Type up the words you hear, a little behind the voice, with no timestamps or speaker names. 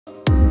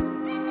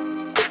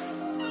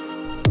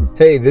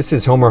Hey, this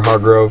is Homer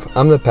Hargrove.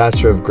 I'm the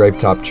pastor of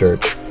Grapetop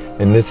Church,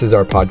 and this is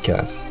our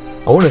podcast.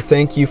 I want to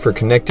thank you for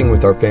connecting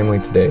with our family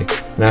today,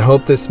 and I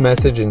hope this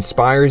message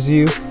inspires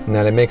you and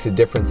that it makes a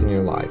difference in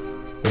your life.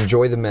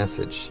 Enjoy the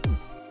message.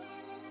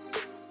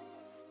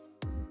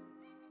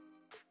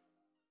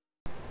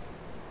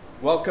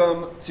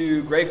 Welcome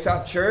to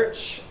Grapetop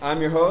Church. I'm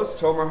your host,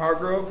 Homer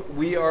Hargrove.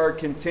 We are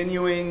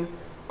continuing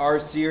our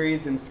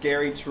series in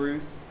Scary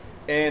Truths,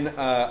 and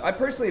I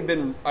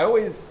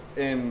always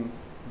am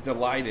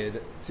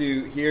delighted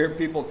to hear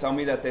people tell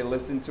me that they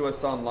listen to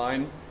us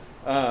online.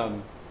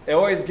 It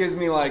always gives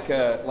me like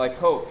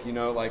hope, you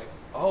know,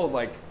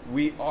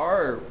 we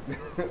are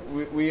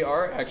we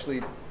are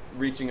actually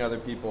reaching other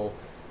people.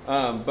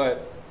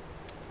 But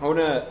I want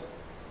to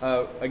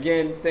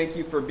again thank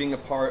you for being a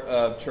part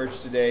of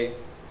church today.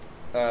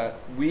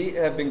 We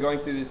have been going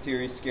through this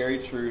series, Scary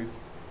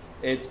Truths.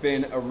 It's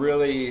been a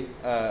really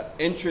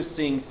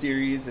interesting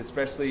series,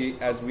 especially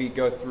as we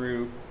go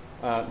through.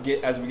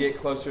 As we get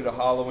closer to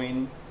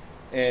Halloween.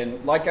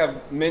 And like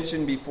I've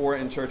mentioned before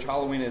in church,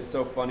 Halloween is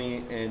so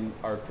funny in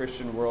our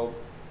Christian world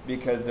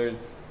because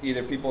there's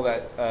either people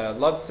that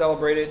love to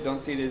celebrate it,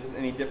 don't see it as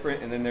any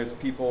different, and then there's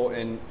people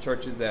in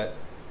churches that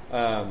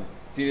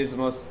see it as the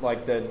most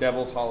like the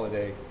devil's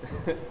holiday.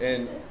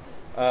 And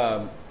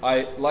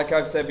like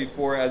I've said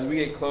before, as we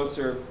get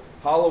closer,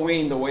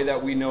 Halloween, the way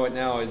that we know it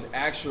now, is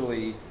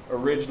actually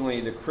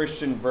originally the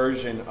Christian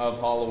version of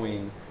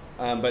Halloween.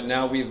 But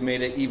now we've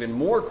made it even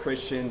more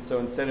Christian, so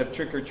instead of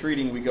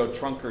trick-or-treating, we go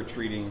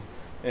trunk-or-treating.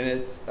 And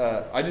it's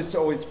I just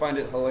always find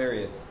it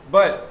hilarious.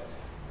 But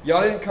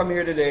y'all didn't come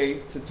here today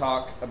to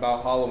talk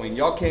about Halloween.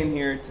 Y'all came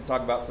here to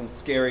talk about some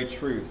scary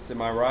truths,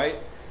 am I right?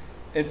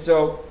 And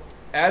so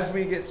as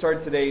we get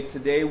started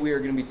today we are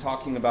going to be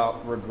talking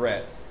about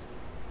regrets.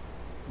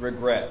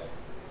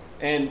 Regrets.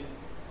 And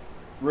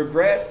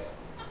regrets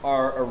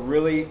are a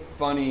really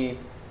funny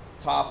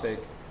topic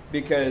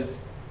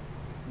because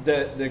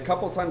the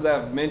couple times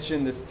I've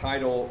mentioned this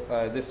title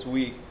this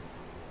week,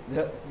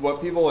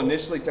 what people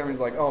initially tell me is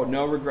like, oh,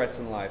 no regrets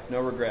in life, no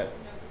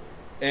regrets.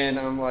 And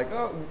I'm like,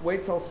 oh,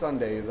 wait till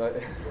Sunday.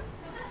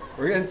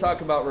 We're going to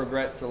talk about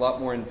regrets a lot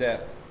more in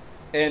depth.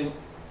 And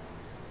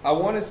I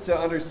want us to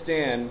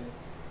understand,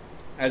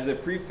 as a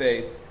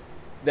preface,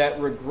 that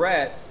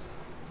regrets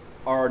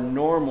are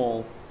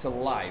normal to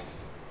life.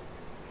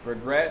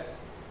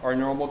 Regrets are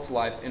normal to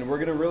life. And we're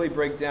going to really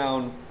break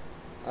down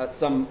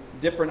some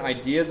different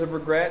ideas of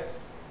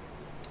regrets,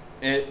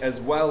 as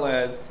well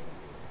as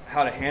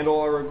how to handle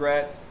our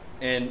regrets,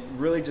 and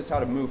really just how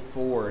to move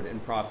forward in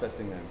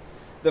processing them.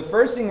 The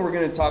first thing we're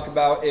going to talk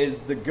about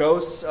is the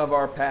ghosts of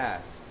our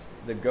past.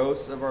 The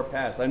ghosts of our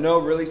past. I know,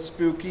 really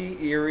spooky,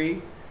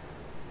 eerie.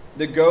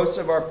 The ghosts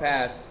of our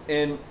past.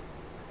 And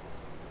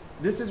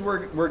this is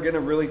where we're going to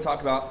really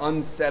talk about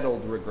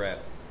unsettled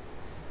regrets.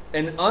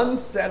 An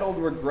unsettled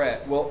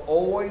regret will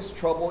always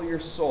trouble your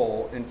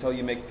soul until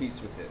you make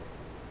peace with it.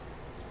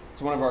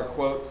 It's one of our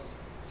quotes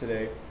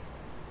today.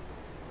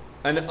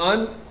 An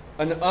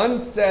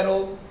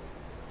unsettled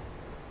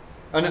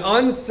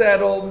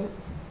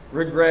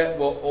regret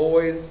will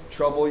always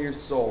trouble your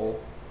soul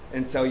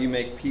until you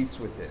make peace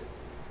with it.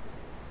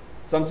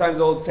 Sometimes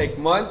it'll take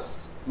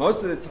months.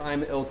 Most of the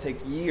time it'll take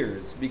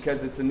years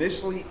because it's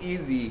initially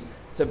easy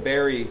to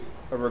bury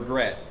a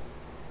regret,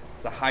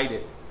 to hide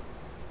it,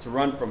 to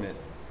run from it.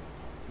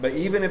 But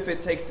even if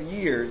it takes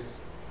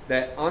years,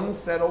 that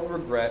unsettled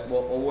regret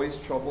will always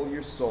trouble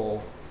your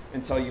soul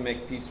until you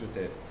make peace with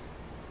it.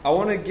 I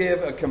want to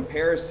give a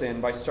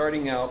comparison by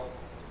starting out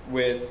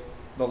with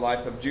the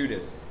life of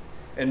Judas.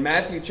 In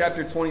Matthew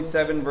chapter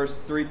 27, verse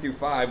 3 through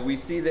 5, we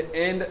see the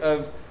end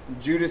of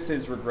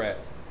Judas's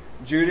regrets.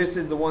 Judas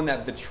is the one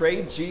that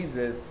betrayed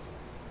Jesus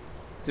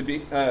to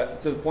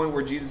the point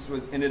where Jesus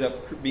ended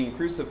up being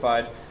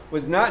crucified.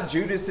 Was not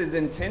Judas's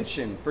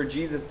intention for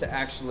Jesus to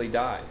actually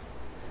die.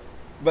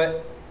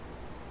 But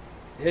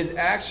his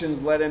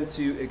actions led him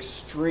to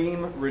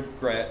extreme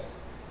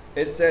regrets.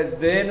 It says,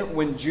 then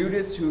when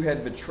Judas, who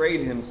had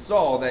betrayed him,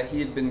 saw that he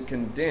had been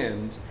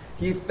condemned,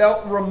 he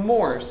felt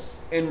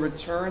remorse and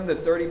returned the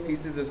 30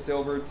 pieces of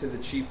silver to the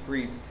chief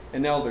priests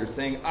and elders,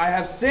 saying, I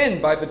have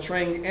sinned by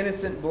betraying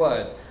innocent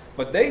blood.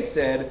 But they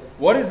said,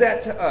 what is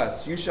that to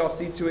us? You shall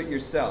see to it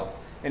yourself.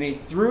 And he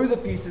threw the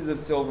pieces of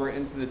silver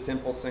into the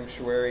temple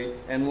sanctuary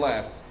and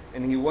left,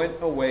 and he went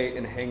away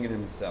and hanged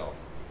himself.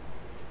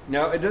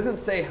 Now, it doesn't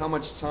say how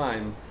much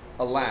time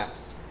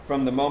elapsed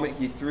from the moment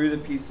he threw the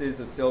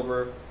pieces of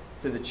silver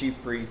to the chief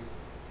priests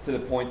to the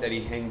point that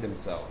he hanged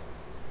himself.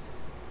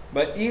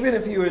 But even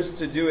if he was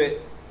to do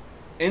it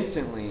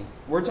instantly,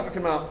 we're talking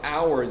about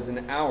hours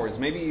and hours,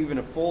 maybe even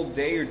a full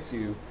day or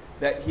two,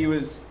 that he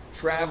was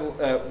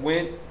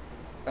went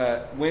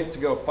to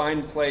go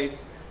find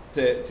place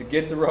to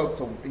get the rope.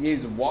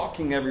 He's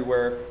walking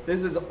everywhere.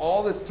 This is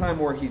all this time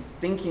where he's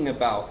thinking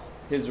about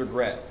his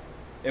regret.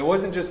 It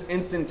wasn't just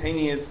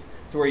instantaneous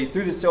to where he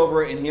threw the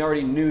silver and he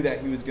already knew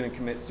that he was going to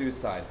commit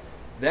suicide.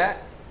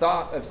 That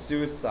thought of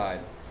suicide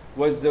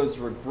was those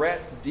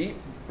regrets deep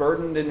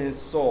burdened in his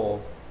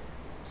soul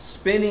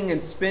spinning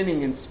and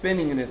spinning and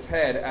spinning in his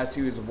head as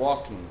he was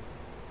walking,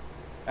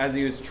 as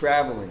he was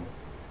traveling,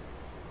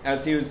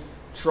 as he was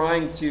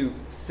trying to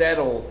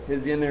settle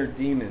his inner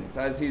demons,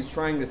 as he was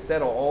trying to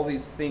settle all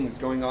these things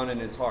going on in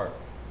his heart,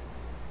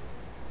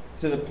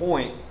 to the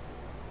point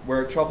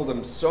where it troubled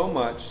him so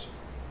much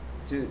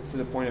to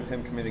the point of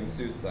him committing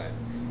suicide.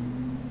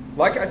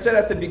 Like I said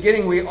at the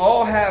beginning, we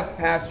all have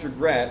past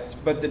regrets,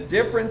 but the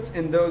difference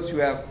in those who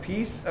have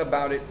peace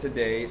about it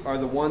today are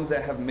the ones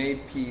that have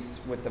made peace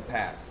with the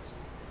past.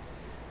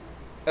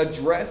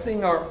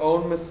 Addressing our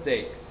own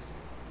mistakes.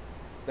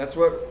 That's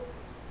what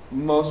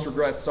most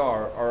regrets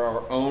are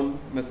our own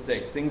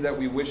mistakes, things that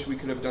we wish we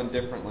could have done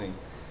differently.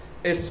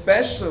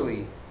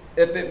 Especially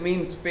if it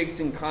means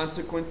facing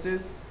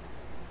consequences,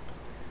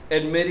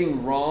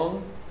 admitting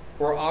wrong,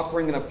 or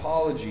offering an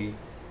apology.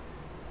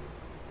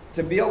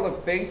 To be able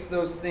to face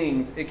those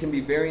things, it can be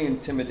very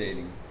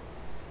intimidating.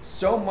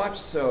 So much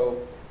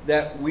so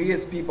that we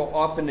as people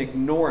often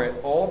ignore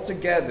it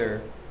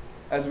altogether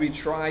as we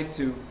try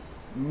to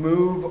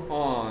move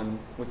on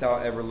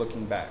without ever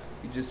looking back.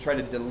 We just try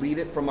to delete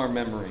it from our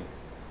memory.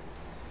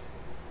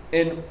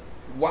 And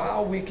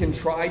while we can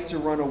try to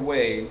run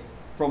away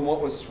from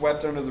what was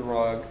swept under the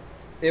rug,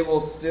 it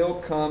will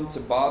still come to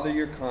bother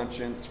your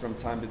conscience from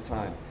time to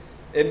time.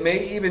 It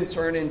may even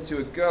turn into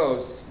a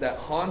ghost that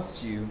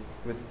haunts you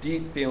with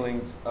deep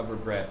feelings of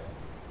regret.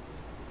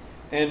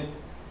 And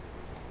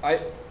I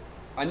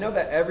know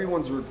that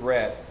everyone's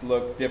regrets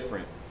look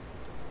different.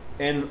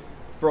 And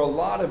for a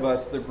lot of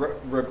us, the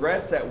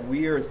regrets that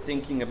we are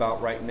thinking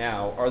about right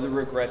now are the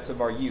regrets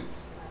of our youth.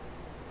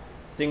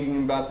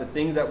 Thinking about the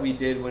things that we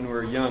did when we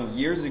were young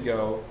years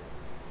ago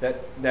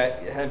that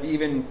have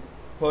even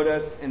put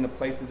us in the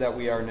places that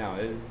we are now.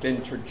 It has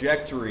been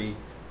trajectory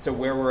to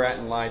where we're at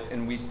in life,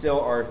 and we still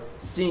are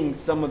seeing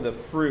some of the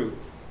fruit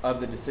of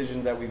the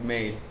decisions that we've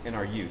made in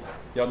our youth.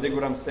 Y'all dig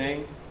what I'm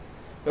saying?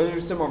 Those are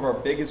some of our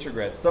biggest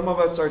regrets. Some of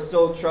us are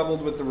still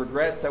troubled with the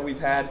regrets that we've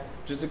had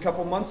just a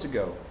couple months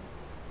ago.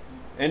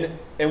 And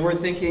we're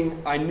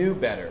thinking, I knew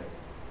better.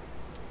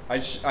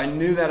 I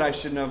knew that I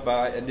shouldn't have,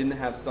 I didn't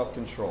have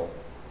self-control.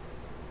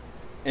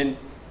 And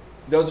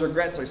those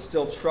regrets are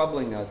still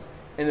troubling us.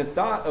 And the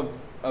thought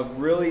of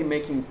really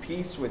making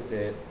peace with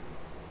it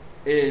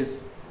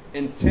is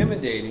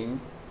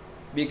intimidating,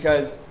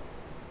 because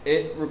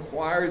it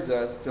requires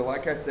us to,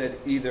 like I said,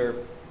 either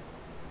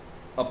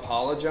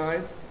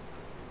apologize,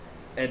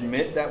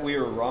 admit that we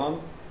were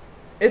wrong.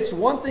 It's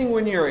one thing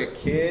when you're a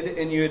kid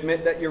and you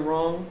admit that you're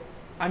wrong.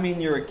 I mean,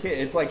 you're a kid.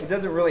 It's like, it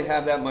doesn't really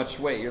have that much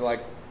weight. You're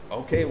like,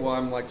 okay, well,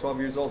 I'm like 12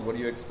 years old. What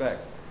do you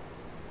expect?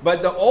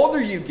 But the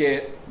older you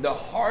get, the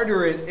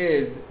harder it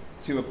is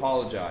to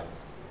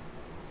apologize.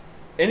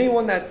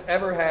 Anyone that's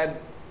ever had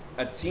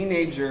a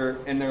teenager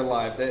in their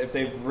life, that if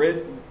they've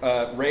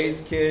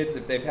raised kids,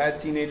 if they've had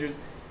teenagers,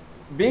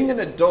 being an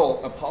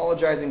adult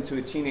apologizing to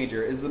a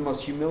teenager is the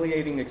most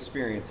humiliating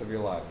experience of your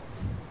life.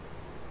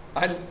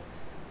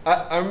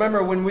 I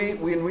remember when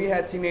we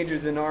had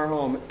teenagers in our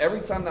home,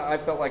 every time that I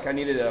felt like I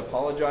needed to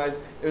apologize,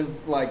 it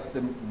was like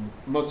the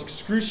most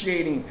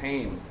excruciating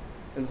pain.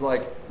 It was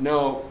like,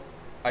 no,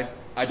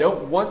 I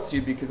don't want to,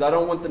 because I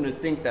don't want them to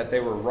think that they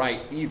were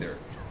right either.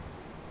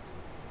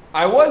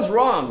 I was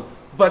wrong,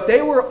 but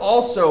they were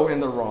also in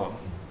the wrong.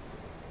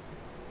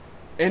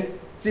 And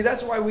see,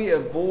 that's why we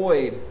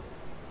avoid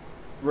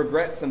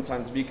regret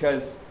sometimes,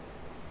 because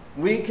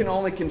we can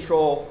only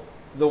control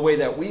the way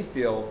that we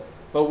feel.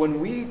 But when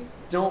we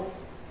don't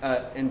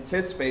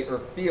anticipate or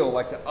feel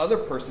like the other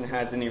person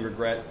has any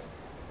regrets,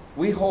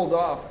 we hold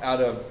off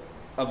out of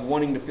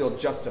wanting to feel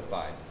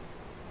justified.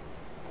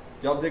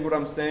 Y'all dig what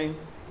I'm saying?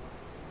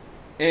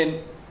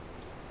 And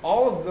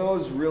all of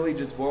those really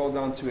just boil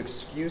down to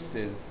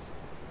excuses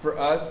for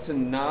us to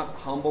not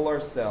humble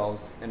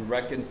ourselves and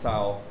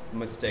reconcile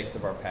mistakes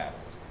of our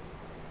past.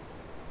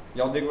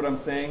 Y'all dig what I'm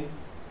saying?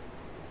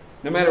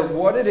 No matter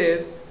what it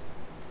is,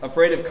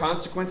 afraid of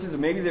consequences, or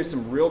maybe there's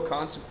some real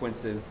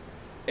consequences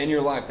in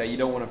your life that you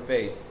don't want to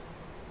face.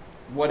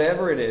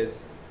 Whatever it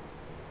is,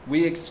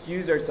 we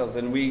excuse ourselves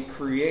and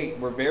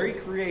we're very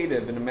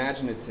creative and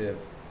imaginative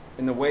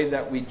in the ways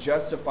that we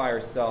justify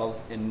ourselves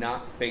in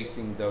not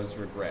facing those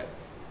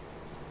regrets.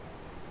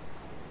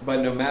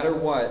 But no matter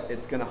what,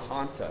 it's going to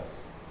haunt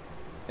us.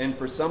 And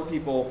for some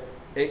people,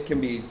 it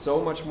can be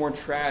so much more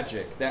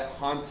tragic, that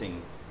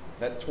haunting,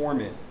 that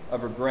torment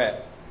of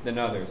regret, than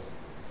others.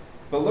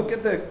 But look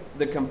at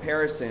the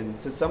comparison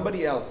to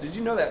somebody else. Did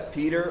you know that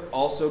Peter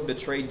also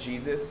betrayed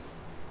Jesus?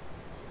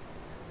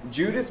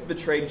 Judas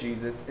betrayed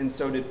Jesus, and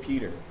so did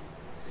Peter.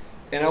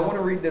 And I want to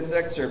read this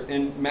excerpt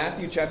in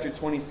Matthew chapter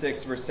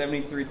 26, verse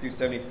 73 through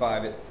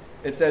 75.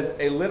 It says,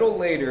 "A little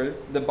later,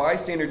 the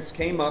bystanders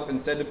came up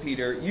and said to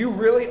Peter, 'You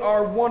really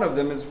are one of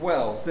them as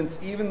well,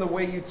 since even the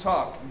way you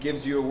talk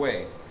gives you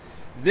away.'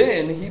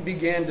 Then he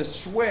began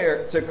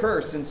to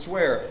curse and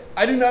swear,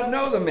 'I do not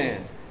know the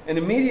man.' And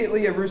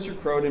immediately a rooster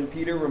crowed, and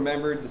Peter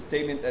remembered the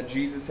statement that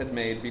Jesus had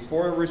made,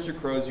 'Before a rooster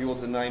crows, you will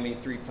deny me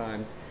 3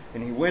 times.'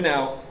 And he went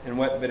out and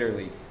wept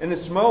bitterly." In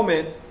this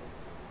moment,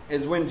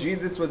 is when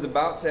Jesus was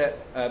about to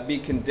be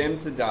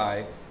condemned to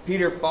die,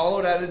 Peter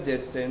followed at a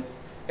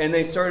distance, and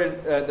they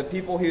started, the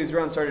people he was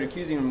around started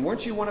accusing him,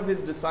 weren't you one of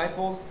his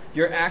disciples?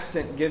 Your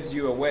accent gives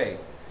you away.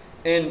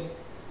 And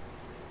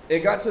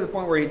it got to the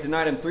point where he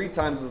denied him 3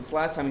 times. This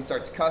last time he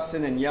starts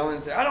cussing and yelling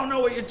and saying, I don't know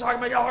what you're talking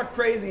about, y'all are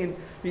crazy. And,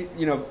 he,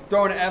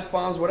 throwing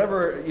F-bombs,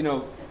 whatever,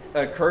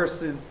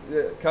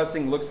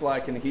 cussing looks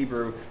like in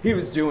Hebrew. He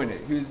was doing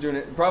it. He was doing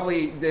it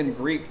probably in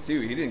Greek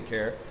too. He didn't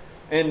care.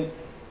 And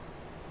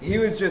he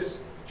was just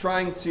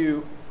trying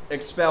to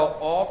expel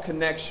all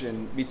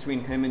connection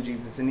between him and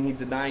Jesus, and he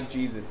denied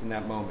Jesus in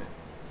that moment.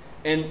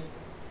 And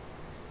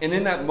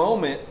in that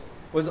moment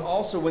was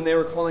also when they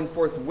were calling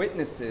forth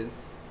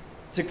witnesses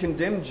to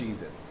condemn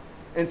Jesus.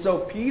 And so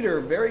Peter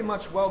very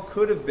much well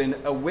could have been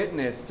a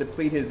witness to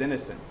plead his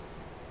innocence.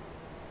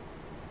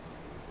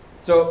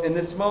 So in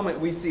this moment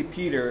we see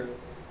Peter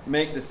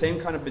make the same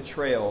kind of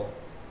betrayal,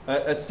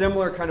 a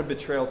similar kind of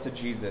betrayal to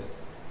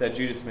Jesus that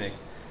Judas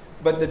makes.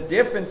 But the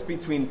difference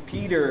between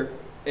Peter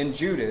and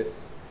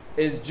Judas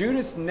is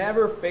Judas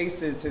never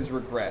faces his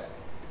regret.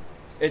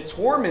 It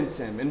torments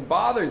him and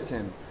bothers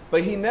him,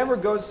 but he never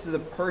goes to the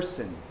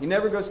person. He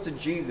never goes to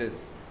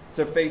Jesus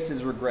to face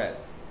his regret.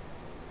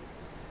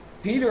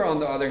 Peter, on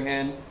the other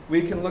hand,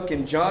 we can look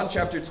in John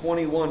chapter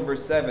 21,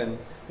 verse 7.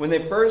 When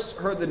they first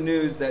heard the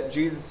news that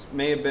Jesus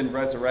may have been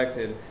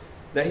resurrected,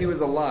 that he was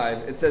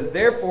alive, it says,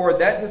 therefore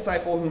that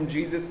disciple whom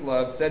Jesus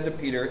loved said to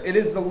Peter, it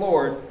is the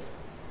Lord.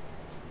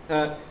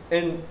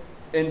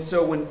 And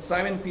so when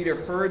Simon Peter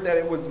heard that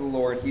it was the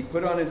Lord, he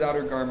put on his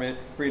outer garment,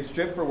 for he had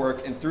stripped for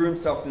work, and threw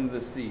himself into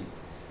the sea.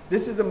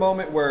 This is a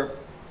moment where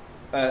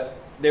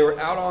they were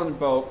out on the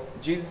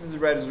boat. Jesus is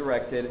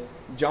resurrected.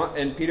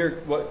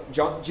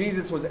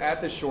 Jesus was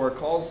at the shore,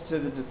 calls to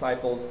the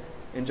disciples,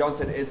 and John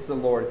said, it's the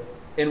Lord.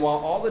 And while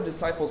all the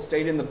disciples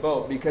stayed in the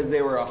boat because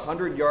they were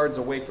 100 yards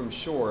away from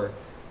shore,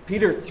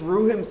 Peter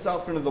threw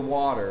himself into the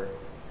water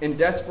in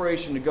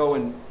desperation to go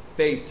and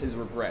face his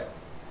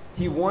regrets.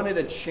 He wanted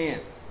a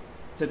chance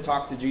to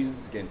talk to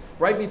Jesus again.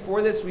 Right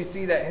before this, we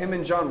see that him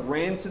and John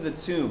ran to the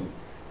tomb,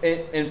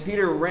 and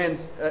Peter ran.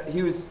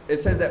 It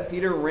says that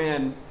Peter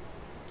ran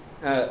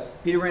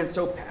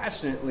so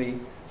passionately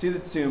to the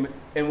tomb,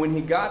 and when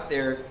he got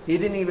there, he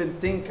didn't even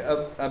think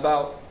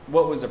about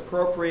what was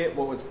appropriate,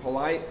 what was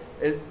polite.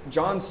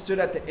 John stood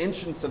at the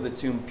entrance of the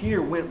tomb.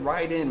 Peter went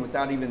right in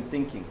without even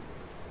thinking,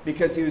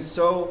 because he was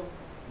so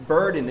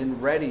burdened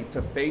and ready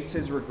to face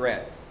his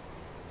regrets,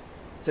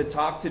 to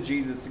talk to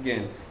Jesus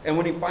again. And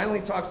when he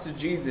finally talks to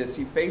Jesus,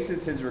 he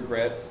faces his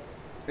regrets.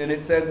 And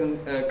it says in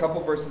a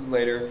couple verses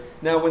later,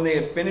 now when they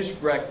had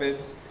finished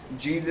breakfast,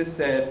 Jesus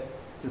said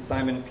to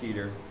Simon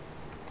Peter,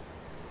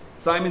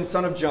 Simon,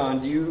 son of John,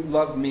 do you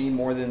love me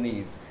more than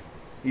these?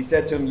 He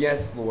said to him,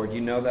 yes, Lord, you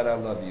know that I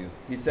love you.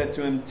 He said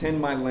to him, tend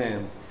my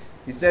lambs.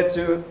 He said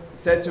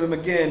to him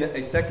again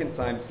a second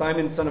time,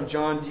 Simon, son of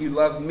John, do you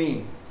love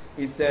me?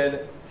 He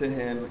said to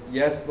him,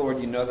 yes, Lord,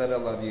 you know that I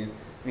love you.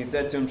 And he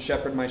said to him,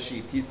 shepherd my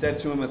sheep. He said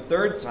to him a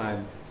third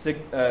time,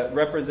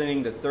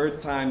 representing the third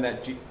time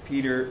that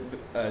Peter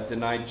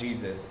denied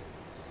Jesus,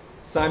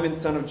 Simon,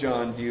 son of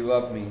John, do you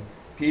love me?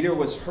 Peter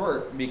was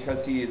hurt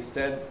because he had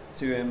said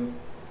to him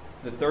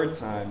the third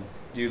time,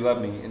 do you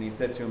love me? And he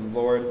said to him,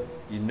 Lord,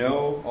 you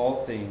know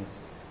all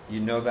things. You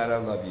know that I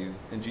love you.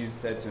 And Jesus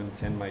said to him,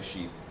 tend my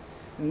sheep.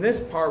 In this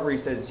part where he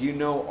says, you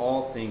know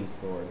all things,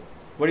 Lord,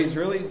 what he's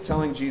really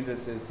telling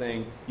Jesus is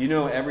saying, you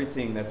know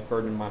everything that's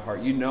burdened my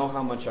heart. You know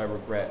how much I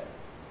regret.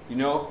 You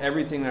know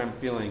everything that I'm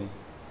feeling.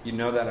 You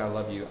know that I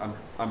love you.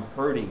 I'm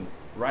hurting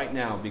right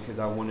now because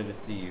I wanted to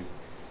see you.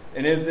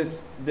 And it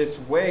was this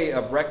way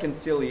of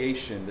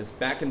reconciliation, this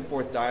back and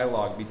forth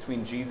dialogue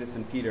between Jesus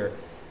and Peter,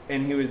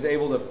 and he was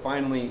able to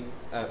finally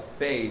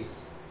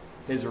face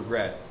his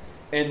regrets.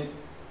 And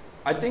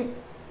I think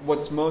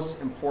what's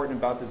most important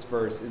about this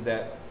verse is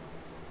that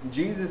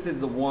Jesus is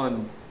the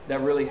one that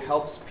really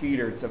helps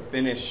Peter to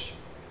finish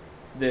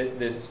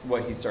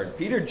what he started.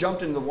 Peter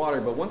jumped into the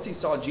water, but once he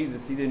saw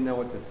Jesus, he didn't know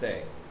what to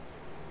say.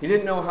 He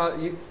didn't know how.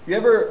 You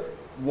ever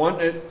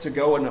wanted to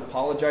go and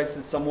apologize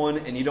to someone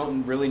and you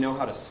don't really know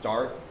how to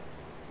start?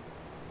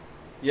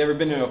 You ever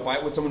been in a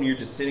fight with someone and you're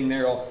just sitting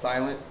there all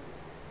silent?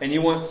 And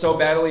you want so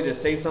badly to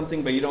say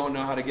something, but you don't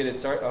know how to get it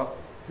started? Oh,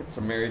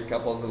 some married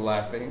couples are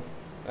laughing.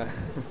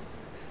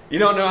 You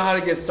don't know how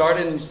to get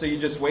started, and so you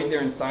just wait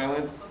there in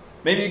silence.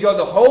 Maybe you go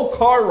the whole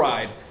car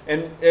ride,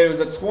 and it was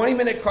a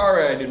 20-minute car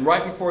ride, and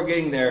right before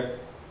getting there,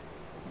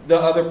 the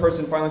other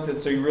person finally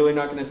says, so you're really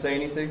not going to say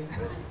anything?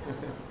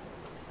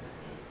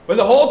 But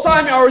the whole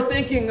time y'all were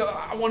thinking,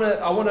 I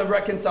want to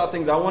reconcile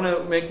things, I want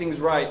to make things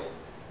right.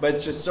 But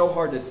it's just so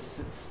hard to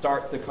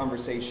start the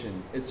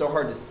conversation. It's so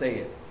hard to say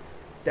it.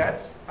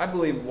 That's, I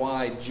believe,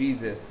 why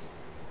Jesus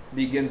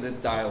begins this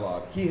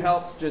dialogue. He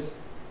helps just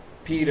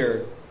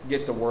Peter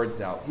get the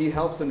words out. He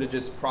helps him to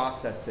just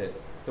process it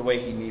the way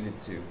he needed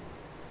to.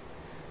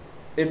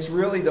 It's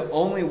really the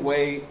only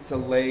way to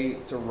lay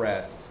to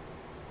rest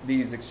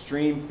these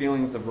extreme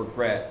feelings of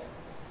regret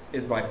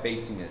is by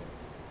facing it.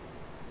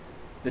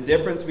 The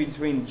difference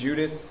between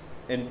Judas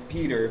and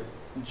Peter,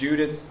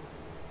 Judas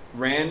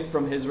ran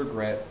from his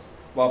regrets,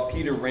 while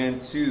Peter ran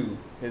to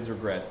his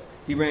regrets.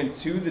 He ran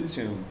to the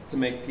tomb to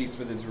make peace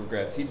with his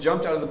regrets. He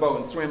jumped out of the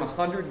boat and swam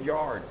 100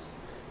 yards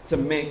to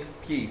make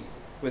peace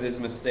with his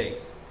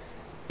mistakes.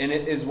 And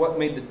it is what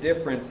made the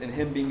difference in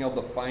him being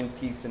able to find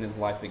peace in his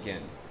life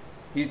again.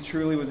 He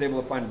truly was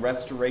able to find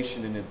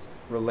restoration in his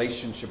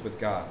relationship with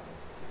God.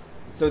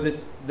 So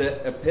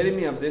the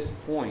epitome of this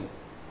point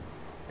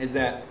is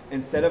that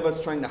instead of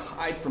us trying to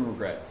hide from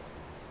regrets,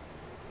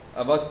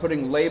 of us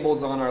putting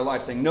labels on our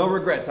life, saying, no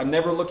regrets, I'm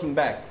never looking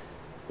back,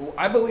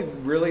 I believe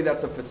really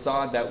that's a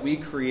facade that we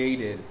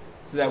created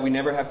so that we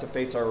never have to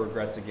face our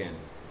regrets again.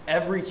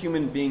 Every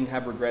human being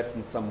have regrets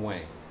in some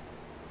way.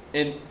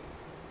 And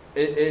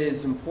it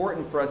is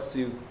important for us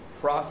to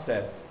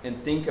process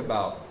and think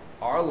about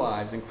our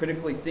lives and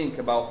critically think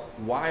about,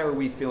 why are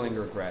we feeling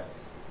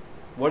regrets?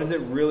 What is it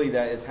really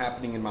that is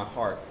happening in my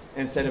heart,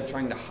 instead of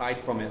trying to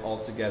hide from it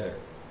altogether?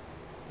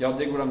 Y'all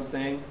dig what I'm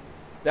saying?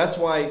 That's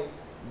why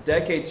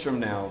decades from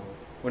now,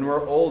 when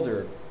we're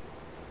older,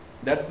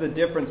 that's the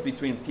difference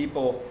between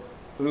people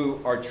who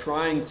are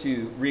trying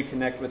to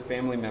reconnect with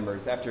family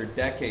members after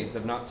decades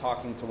of not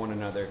talking to one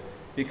another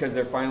because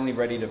they're finally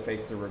ready to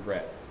face their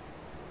regrets.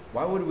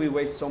 Why would we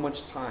waste so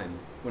much time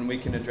when we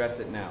can address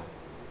it now?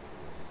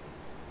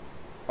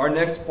 Our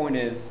next point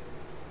is,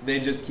 they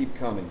just keep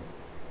coming.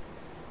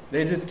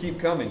 They just keep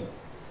coming.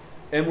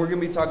 And we're going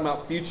to be talking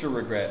about future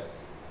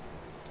regrets.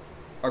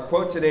 Our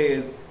quote today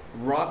is,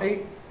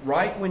 right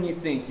when you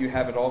think you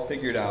have it all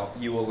figured out,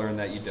 you will learn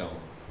that you don't.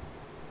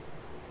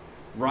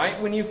 Right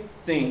when you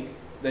think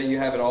that you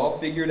have it all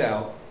figured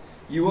out,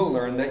 you will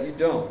learn that you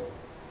don't.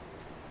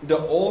 The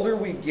older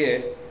we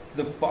get,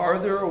 the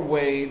farther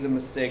away the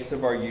mistakes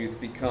of our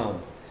youth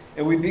become.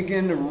 And we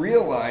begin to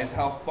realize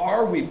how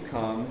far we've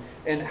come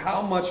and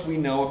how much we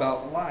know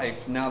about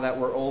life now that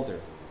we're older.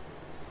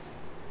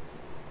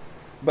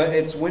 But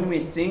it's when we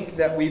think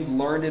that we've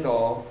learned it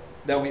all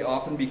that we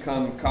often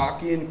become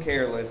cocky and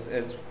careless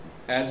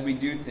as we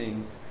do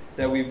things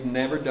that we've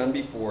never done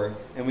before,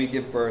 and we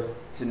give birth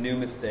to new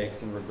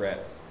mistakes and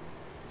regrets.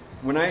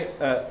 When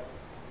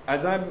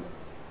as I'm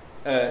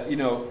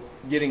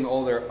getting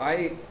older,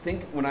 I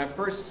think when I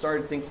first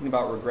started thinking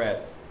about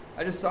regrets,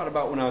 I just thought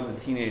about when I was a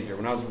teenager,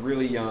 when I was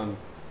really young.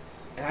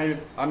 And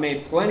I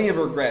made plenty of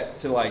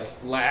regrets to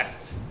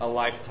last a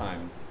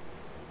lifetime.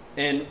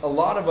 And a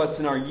lot of us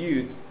in our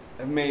youth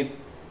have made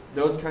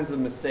those kinds of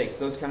mistakes,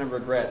 those kind of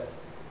regrets.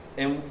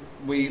 And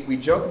we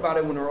joke about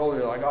it when we're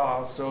older, like, oh, I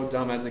was so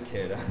dumb as a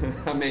kid.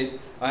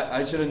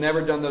 I should have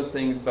never done those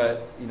things,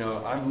 but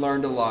I've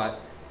learned a lot.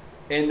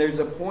 And there's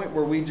a point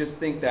where we just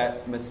think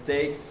that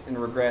mistakes and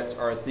regrets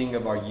are a thing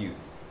of our youth.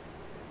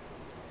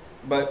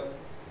 But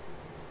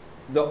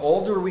the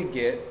older we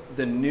get,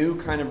 the new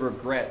kind of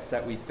regrets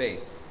that we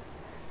face.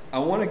 I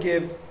want to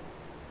give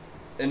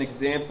an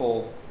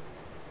example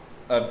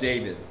of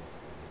David,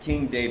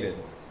 King David.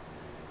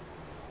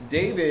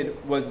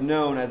 David was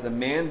known as a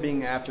man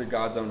being after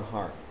God's own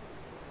heart.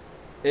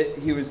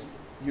 He was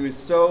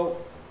so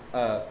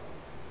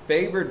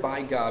favored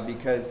by God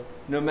because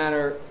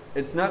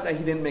it's not that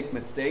he didn't make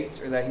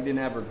mistakes or that he didn't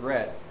have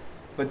regrets,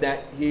 but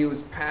that he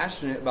was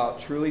passionate about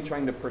truly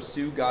trying to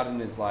pursue God in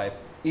his life,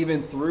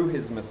 even through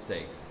his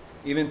mistakes,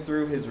 even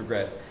through his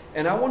regrets.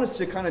 And I want us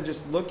to kind of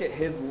just look at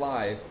his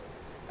life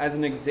as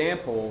an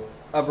example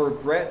of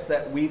regrets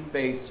that we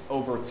face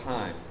over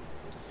time.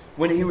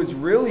 When he was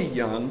really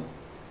young,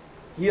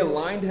 he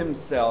aligned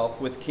himself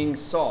with King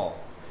Saul,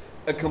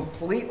 a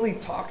completely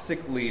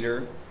toxic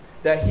leader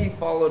that he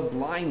followed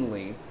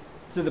blindly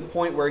to the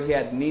point where he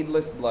had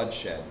needless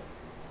bloodshed.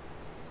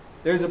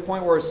 There's a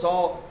point where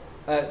Saul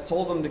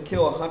told him to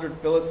kill 100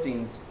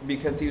 Philistines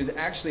because he was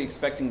actually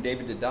expecting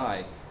David to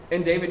die,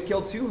 and David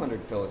killed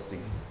 200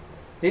 Philistines.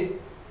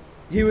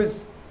 He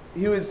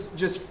was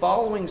just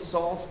following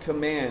Saul's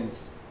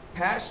commands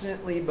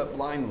passionately but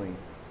blindly,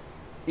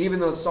 even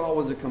though Saul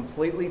was a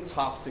completely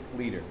toxic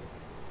leader.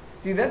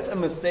 See, that's a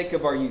mistake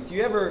of our youth.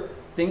 You ever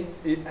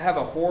have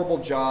a horrible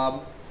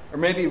job, or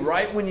maybe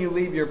right when you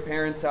leave your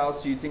parents'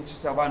 house, you think to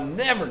yourself, I'm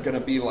never going to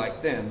be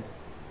like them.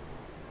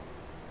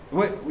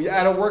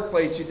 At a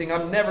workplace, you think,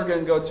 I'm never going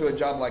to go to a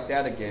job like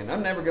that again.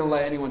 I'm never going to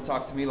let anyone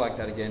talk to me like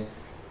that again.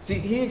 See,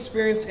 he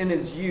experienced in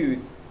his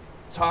youth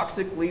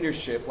toxic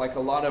leadership like a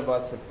lot of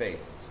us have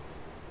faced.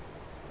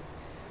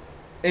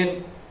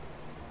 And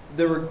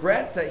the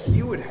regrets that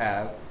he would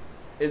have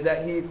is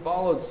that he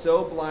followed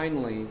so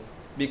blindly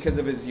because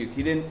of his youth.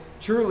 He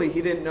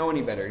didn't know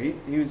any better.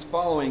 He was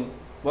following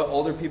what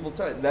older people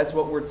taught. That's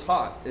what we're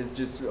taught, is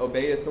just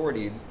obey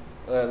authority,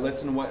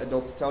 listen to what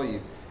adults tell you.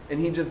 And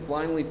he just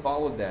blindly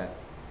followed that.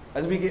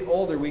 As we get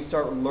older, we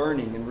start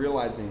learning and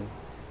realizing.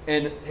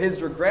 And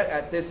his regret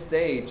at this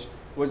stage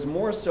was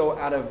more so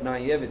out of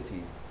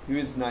naivety. He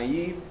was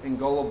naive and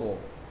gullible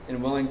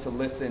and willing to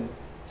listen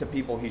to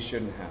people he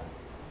shouldn't have.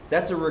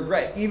 That's a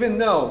regret. Even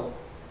though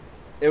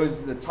it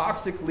was the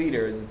toxic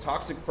leader, it was a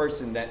toxic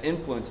person that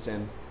influenced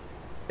him,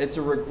 it's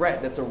a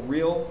regret. That's a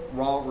real,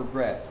 raw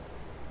regret.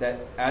 That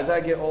as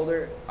I get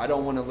older, I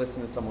don't want to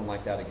listen to someone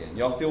like that again.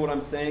 Y'all feel what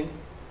I'm saying?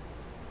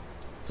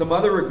 Some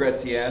other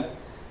regrets he had.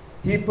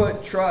 He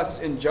put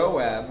trust in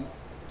Joab,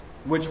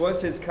 which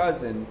was his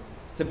cousin,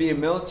 to be a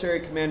military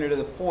commander to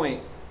the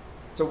point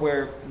to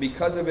where,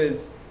 because of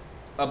his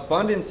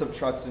abundance of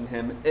trust in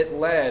him, it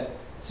led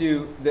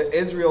to the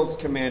Israel's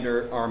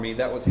commander army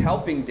that was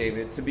helping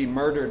David to be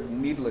murdered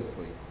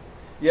needlessly.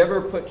 You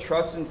ever put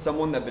trust in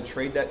someone that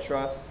betrayed that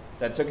trust,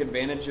 that took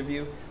advantage of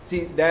you?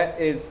 See, that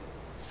is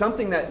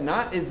something that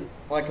not is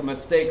like a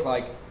mistake,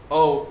 like,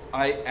 oh,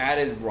 I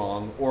added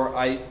wrong, or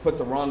I put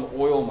the wrong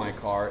oil in my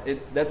car.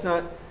 That's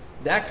not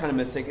that kind of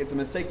mistake. It's a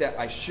mistake that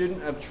I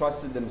shouldn't have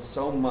trusted them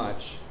so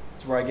much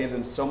to where I gave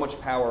them so much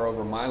power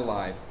over my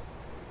life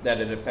that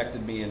it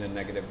affected me in a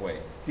negative way.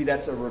 See,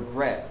 that's a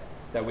regret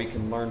that we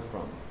can learn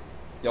from.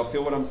 Y'all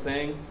feel what I'm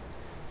saying?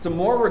 Some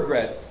more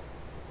regrets.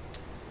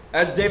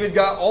 As David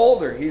got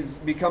older, he's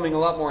becoming a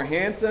lot more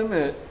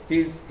handsome.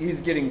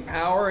 He's getting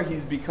power.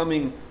 He's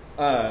becoming,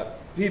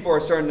 people are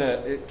starting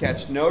to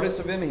catch notice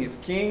of him. He's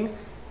king.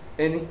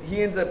 And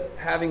he ends up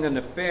having an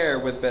affair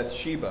with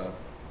Bathsheba.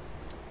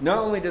 Not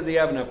only does he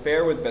have an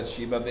affair with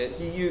Bathsheba, but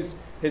he used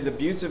his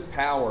abusive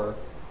power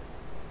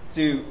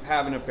to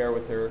have an affair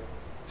with her,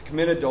 to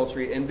commit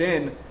adultery, and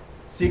then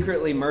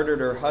secretly murdered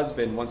her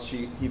husband once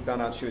he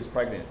found out she was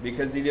pregnant,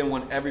 because he didn't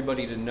want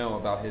everybody to know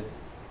about his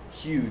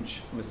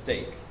huge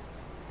mistake.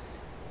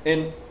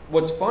 And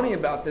what's funny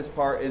about this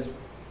part is,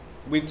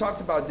 we've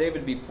talked about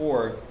David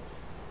before.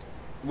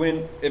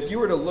 If you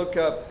were to look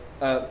up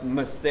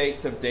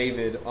mistakes of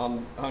David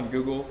on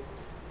Google,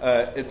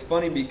 it's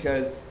funny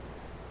because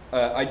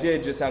I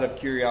did, just out of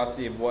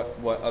curiosity of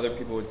what other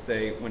people would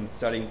say when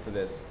studying for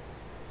this.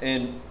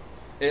 And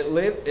it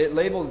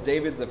labels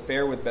David's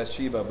affair with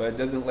Bathsheba, but it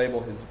doesn't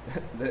label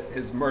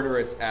his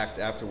murderous act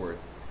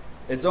afterwards.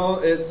 It's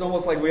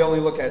almost like we only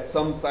look at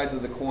some sides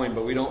of the coin,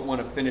 but we don't want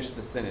to finish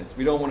the sentence.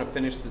 We don't want to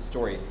finish the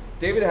story.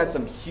 David had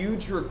some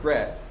huge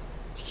regrets,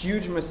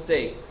 huge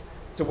mistakes,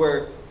 to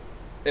where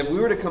if we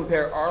were to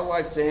compare our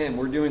lives to him,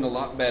 we're doing a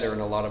lot better in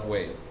a lot of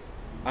ways.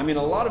 I mean,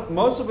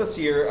 most of us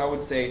here, I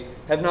would say,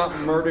 have not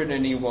murdered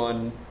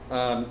anyone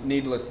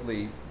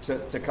needlessly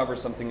to cover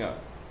something up,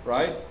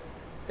 right?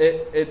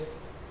 It's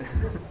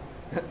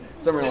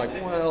some are like,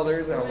 well,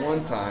 there's that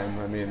one time.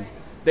 I mean,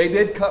 they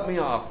did cut me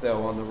off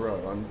though on the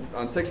road on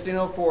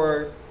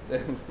 1604.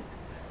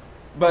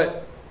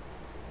 But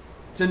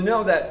to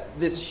know that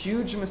this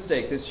huge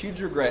mistake, this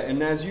huge regret,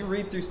 and as you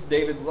read through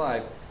David's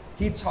life,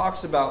 he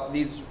talks about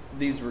these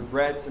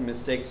regrets and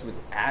mistakes with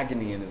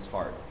agony in his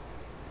heart.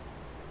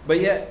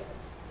 But yet,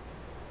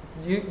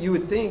 you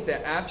would think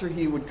that after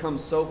he would come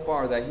so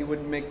far that he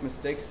wouldn't make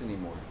mistakes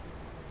anymore.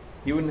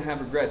 He wouldn't have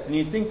regrets. And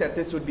you'd think that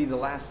this would be the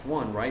last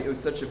one, right? It was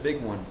such a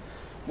big one.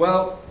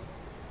 Well,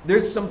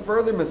 there's some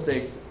further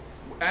mistakes.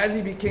 As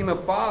he became a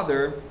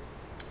father,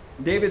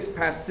 David's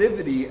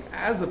passivity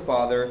as a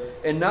father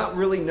and not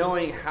really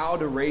knowing how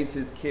to raise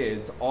his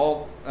kids,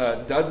 all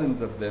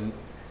dozens of them,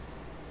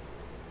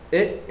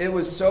 it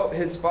was so,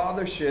 his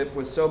fathership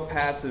was so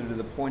passive to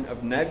the point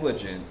of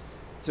negligence,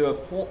 to a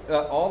point,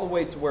 all the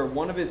way to where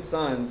one of his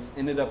sons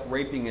ended up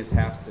raping his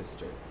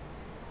half-sister.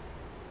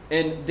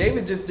 And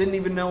David just didn't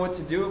even know what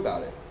to do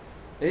about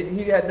it.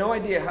 He had no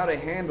idea how to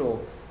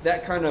handle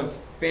that kind of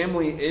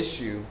family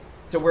issue,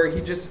 to where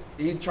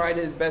he tried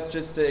his best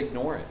just to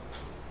ignore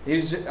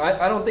it.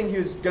 I don't think he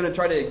was going to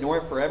try to ignore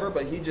it forever,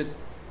 but he just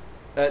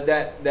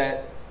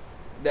that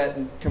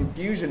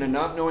confusion and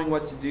not knowing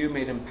what to do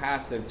made him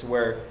passive, to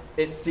where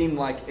it seemed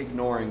like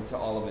ignoring to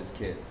all of his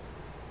kids.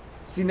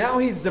 See, now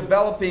he's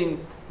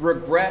developing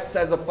regrets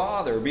as a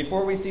father.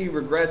 Before, we see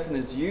regrets in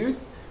his youth,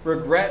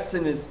 regrets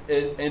in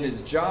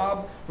his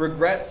job,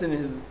 regrets in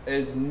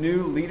his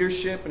new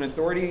leadership and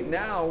authority.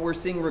 Now we're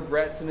seeing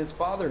regrets in his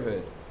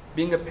fatherhood,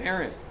 being a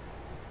parent.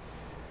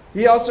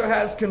 He also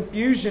has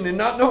confusion and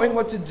not knowing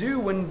what to do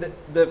when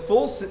the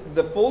full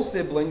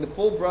sibling, the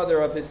full brother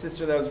of his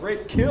sister that was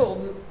raped,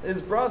 killed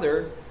his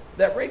brother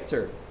that raped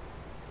her.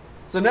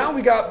 So now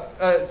we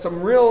got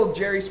some real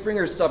Jerry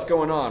Springer stuff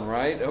going on,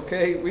 right?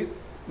 Okay, we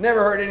never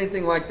heard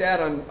anything like that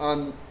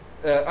on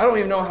I don't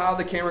even know how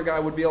the camera guy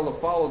would be able to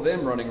follow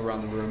them running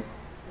around the room.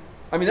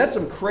 I mean, that's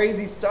some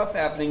crazy stuff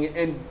happening.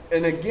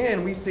 And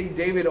again, we see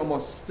David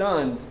almost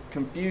stunned,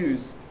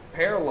 confused,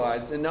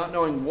 paralyzed, and not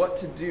knowing what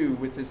to do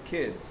with his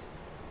kids.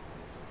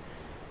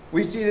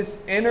 We see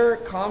this inner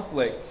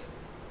conflict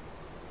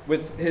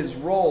with his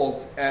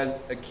roles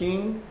as a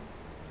king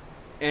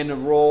and a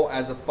role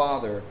as a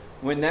father,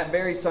 when that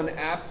very son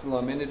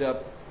Absalom ended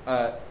up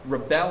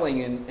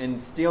rebelling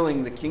and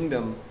stealing the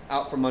kingdom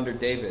out from under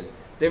David.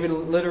 David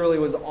literally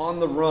was on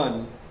the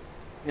run,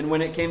 and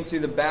when it came to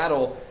the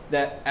battle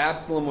that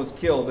Absalom was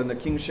killed and the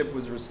kingship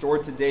was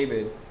restored to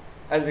David,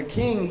 as a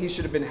king he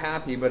should have been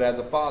happy, but as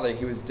a father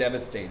he was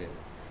devastated.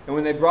 And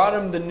when they brought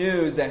him the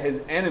news that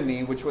his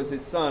enemy, which was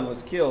his son,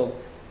 was killed,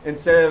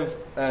 instead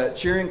of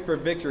cheering for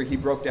victory, he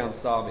broke down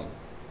sobbing.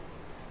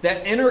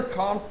 That inner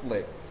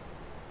conflict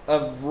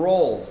of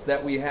roles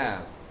that we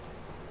have.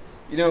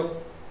 You know,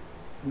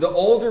 the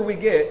older we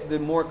get, the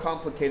more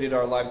complicated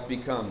our lives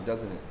become,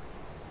 doesn't it?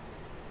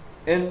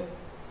 And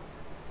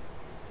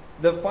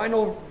the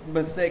final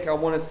mistake I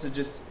want us to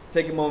just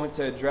take a moment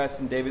to address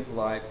in David's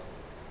life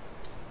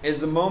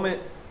is the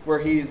moment where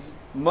he's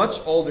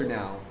much older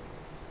now.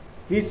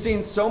 He's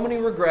seen so many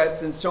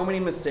regrets and so many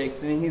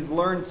mistakes, and he's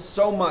learned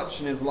so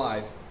much in his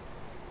life.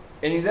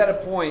 And he's at a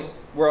point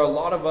where a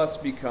lot of us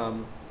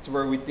become to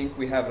where we think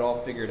we have it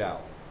all figured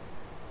out.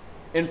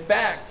 In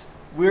fact,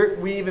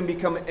 we even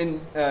become,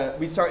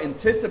 we start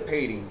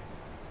anticipating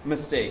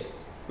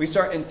mistakes. We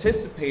start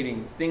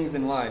anticipating things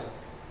in life,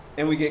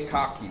 and we get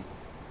cocky.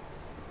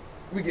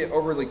 We get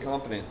overly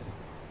confident.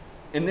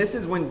 And this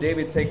is when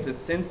David takes a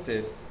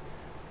census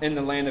in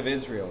the land of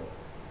Israel.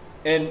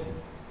 And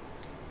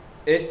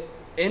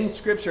in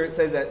Scripture, it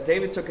says that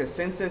David took a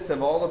census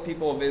of all the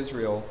people of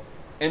Israel,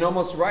 and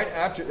almost right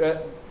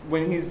after,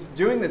 when he's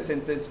doing the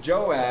census,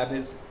 Joab,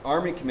 his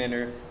army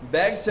commander,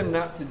 begs him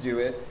not to do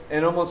it,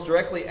 and almost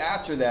directly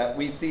after that,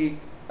 we see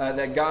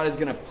that God is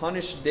going to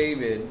punish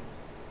David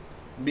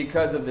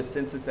because of the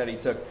census that he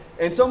took.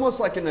 And it's almost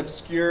like an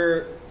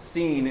obscure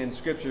scene in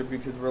Scripture,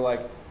 because we're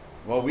like,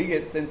 well, we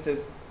get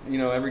census,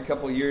 every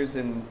couple of years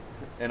in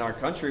our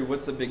country.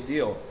 What's the big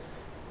deal?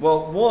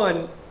 Well,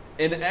 one,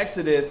 in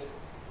Exodus,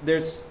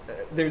 there's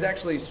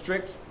actually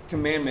strict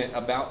commandment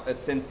about a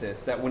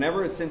census, that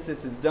whenever a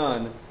census is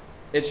done,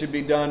 it should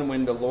be done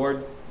when the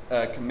Lord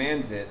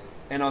commands it.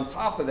 And on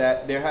top of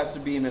that, there has to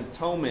be an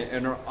atonement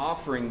and an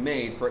offering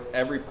made for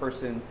every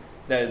person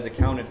that is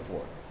accounted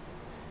for.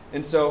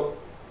 And so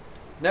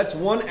that's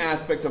one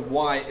aspect of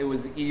why it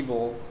was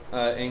evil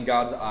in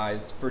God's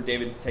eyes for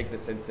David to take the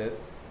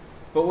census.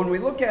 But when we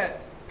look at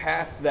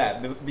past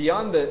that,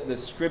 beyond the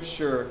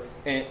Scripture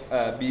and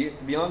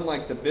beyond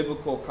like the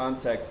biblical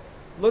context,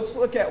 let's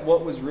look at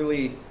what was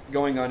really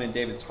going on in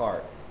David's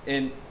heart.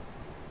 And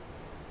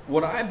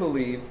what I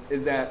believe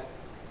is that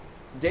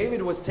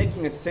David was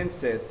taking a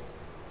census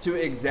to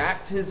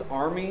exact his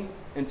army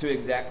and to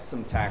exact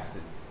some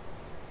taxes.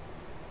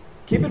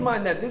 Keep in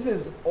mind that this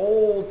is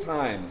old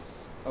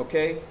times,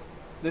 okay?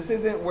 This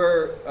isn't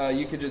where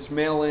you could just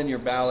mail in your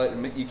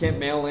ballot. You can't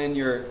mail in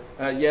your,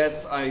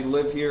 yes, I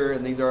live here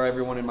and these are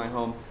everyone in my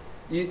home.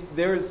 It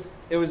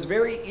was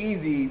very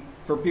easy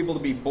for people to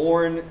be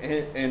born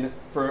and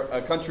for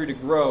a country to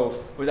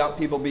grow without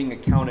people being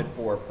accounted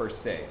for per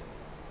se.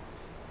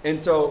 And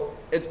so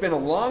it's been a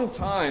long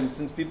time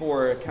since people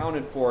were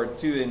accounted for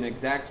to an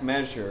exact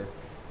measure.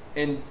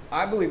 And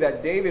I believe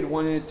that David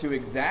wanted to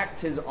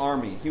exact his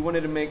army. He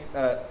wanted to make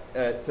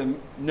to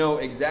know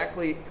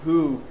exactly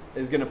who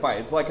is going to fight.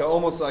 It's like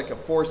almost like a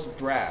forced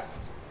draft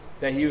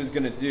that he was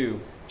going to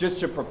do just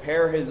to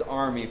prepare his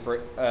army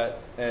for.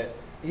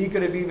 He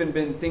could have even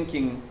been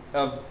thinking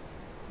of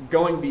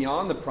going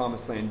beyond the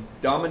promised land,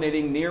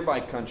 dominating nearby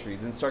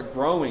countries, and start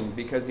growing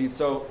because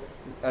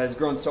has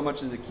grown so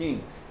much as a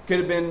king. Could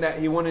have been that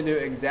he wanted to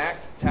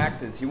exact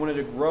taxes. He wanted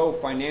to grow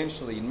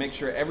financially and make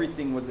sure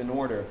everything was in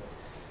order.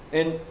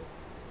 And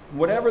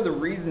whatever the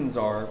reasons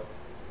are,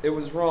 it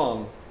was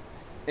wrong.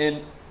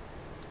 And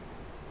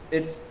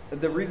it's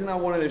the reason I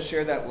wanted to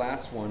share that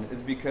last one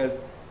is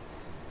because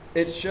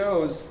it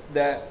shows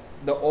that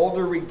the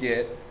older we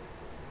get,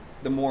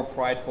 the more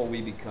prideful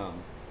we become.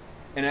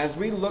 And as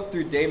we look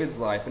through David's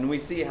life and we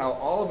see how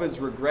all of his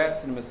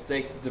regrets and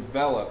mistakes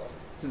developed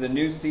to the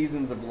new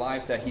seasons of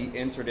life that he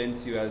entered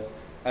into as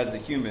a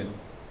human,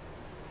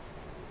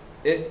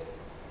 it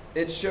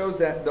shows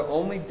that the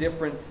only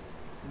difference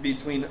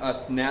between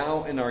us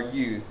now and our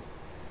youth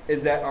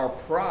is that our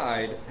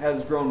pride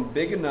has grown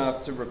big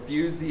enough to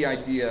refuse the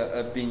idea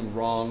of being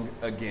wrong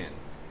again.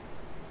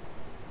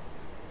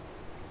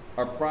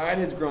 Our pride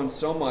has grown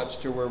so much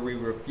to where we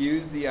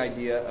refuse the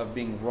idea of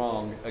being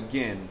wrong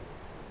again,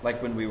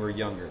 like when we were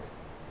younger.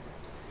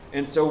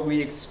 And so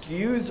we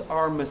excuse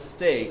our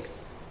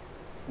mistakes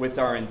with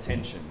our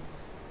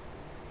intentions.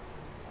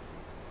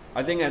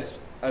 I think as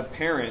a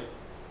parent,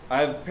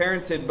 I've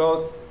parented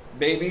both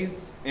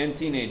babies and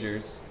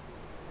teenagers,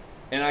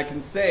 and I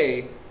can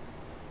say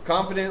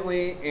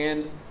confidently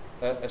and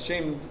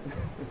ashamed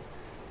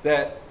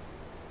that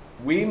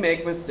we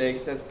make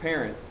mistakes as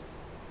parents,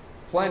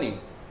 plenty.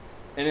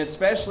 And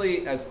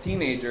especially as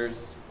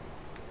teenagers,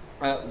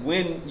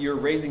 when you're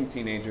raising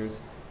teenagers,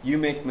 you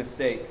make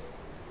mistakes.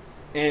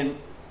 And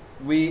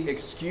we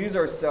excuse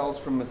ourselves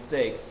from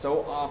mistakes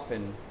so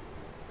often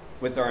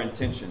with our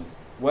intentions.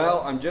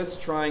 Well, I'm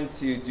just trying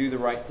to do the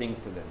right thing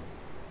for them.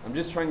 I'm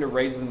just trying to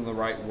raise them the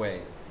right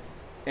way.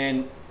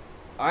 And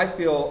I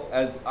feel,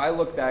 as I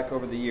look back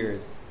over the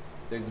years,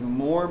 there's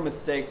more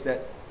mistakes that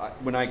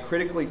when I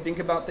critically think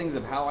about things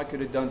of how I could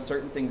have done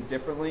certain things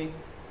differently,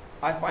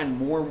 I find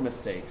more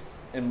mistakes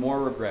and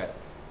more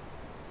regrets.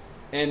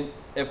 And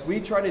if we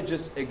try to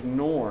just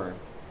ignore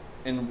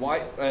and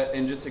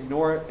just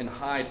ignore and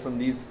hide from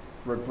these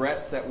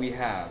regrets that we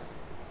have,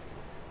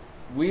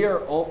 we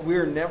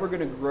are never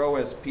going to grow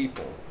as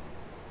people.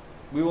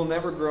 We will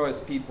never grow as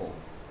people.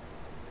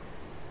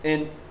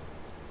 And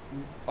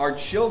our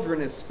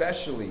children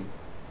especially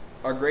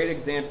are great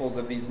examples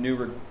of these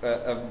new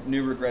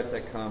regrets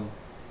that come.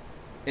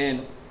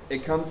 And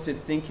it comes to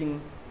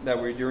thinking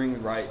that we're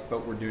doing right,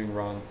 but we're doing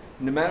wrong.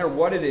 no matter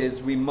what it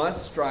is, we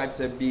must strive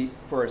to be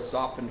for a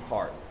softened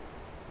heart.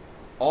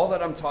 All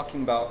that I'm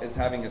talking about is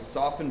having a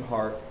softened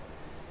heart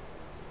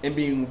and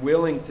being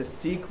willing to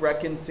seek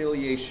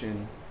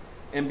reconciliation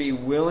and be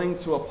willing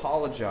to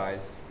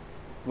apologize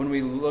when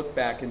we look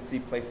back and see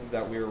places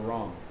that we were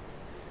wrong.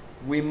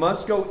 We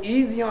must go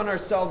easy on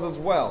ourselves as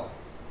well.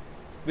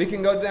 We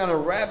can go down a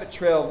rabbit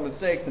trail of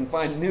mistakes and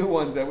find new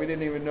ones that we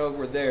didn't even know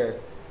were there.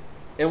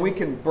 And we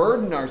can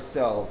burden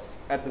ourselves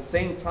at the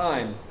same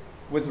time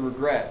with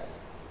regrets.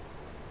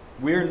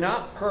 We're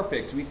not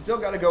perfect. We still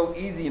got to go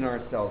easy on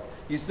ourselves.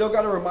 You still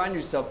got to remind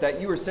yourself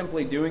that you are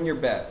simply doing your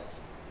best.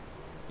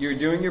 You're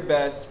doing your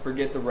best,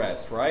 forget the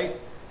rest, right?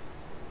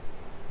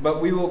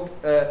 But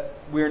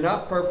we're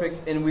not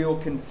perfect, and we will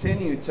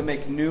continue to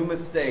make new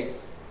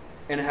mistakes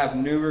and have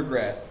new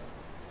regrets.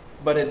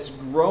 But it's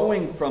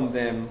growing from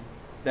them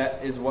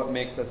that is what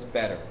makes us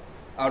better.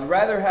 I'd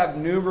rather have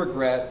new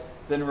regrets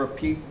than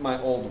repeat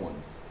my old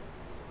ones.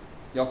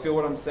 Y'all feel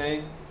what I'm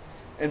saying?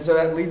 And so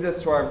that leads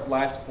us to our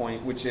last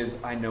point, which is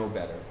I know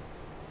better.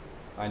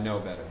 I know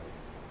better.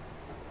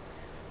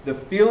 The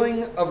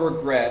feeling of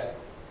regret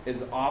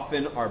is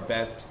often our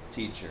best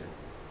teacher.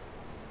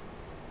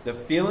 The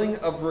feeling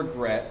of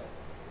regret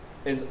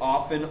is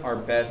often our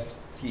best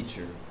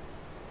teacher.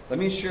 Let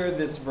me share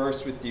this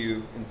verse with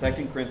you in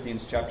 2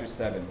 Corinthians chapter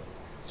 7,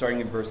 starting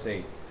in verse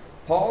 8.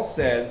 Paul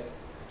says,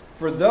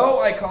 "For though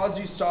I caused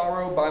you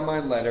sorrow by my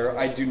letter,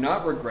 I do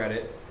not regret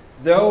it,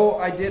 though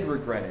I did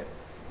regret it.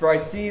 For I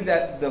see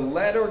that the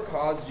letter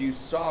caused you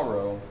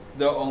sorrow,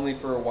 though only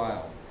for a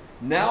while.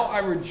 Now I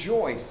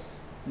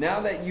rejoice,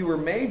 now that you were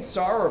made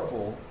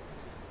sorrowful,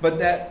 but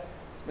that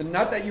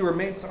not that you were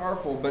made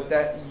sorrowful, but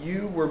that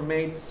you were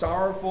made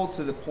sorrowful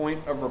to the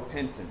point of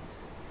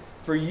repentance.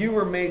 For you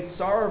were made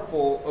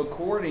sorrowful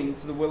according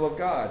to the will of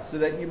God, so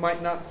that you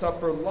might not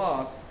suffer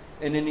loss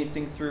in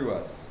anything through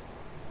us."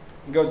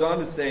 He goes on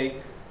to say,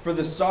 "For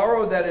the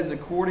sorrow that is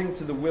according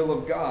to the will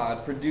of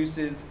God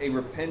produces a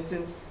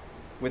repentance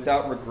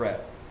without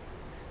regret,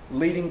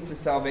 leading to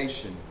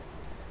salvation.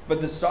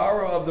 But the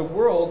sorrow of the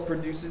world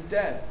produces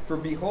death. For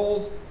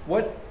behold,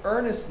 what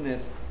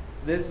earnestness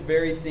this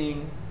very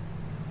thing,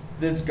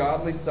 this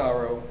godly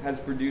sorrow,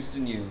 has produced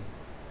in you.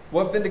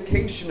 What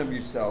vindication of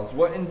yourselves,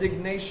 what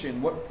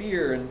indignation, what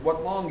fear, and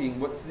what longing,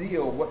 what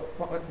zeal,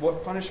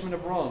 what punishment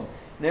of wrong,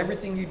 and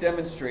everything you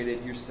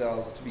demonstrated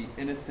yourselves to be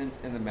innocent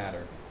in the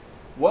matter."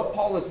 What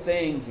Paul is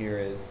saying here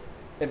is,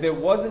 if it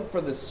wasn't for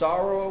the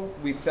sorrow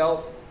we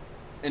felt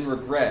and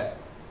regret,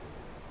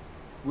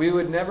 we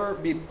would never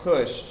be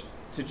pushed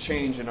to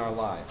change in our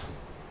lives.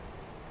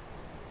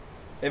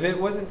 If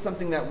it wasn't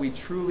something that we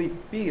truly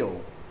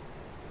feel,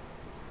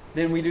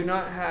 then we do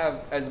not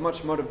have as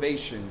much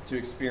motivation to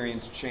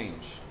experience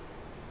change.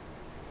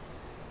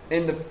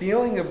 And the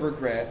feeling of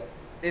regret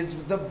is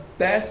the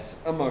best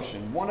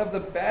emotion, one of the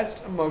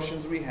best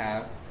emotions we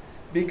have,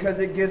 because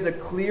it gives a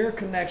clear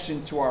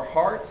connection to our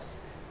hearts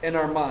and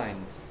our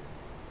minds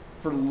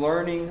for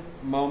learning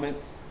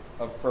moments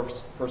of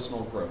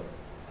personal growth.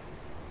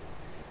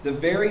 The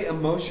very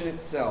emotion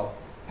itself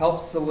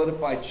helps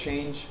solidify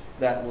change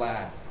that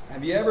lasts.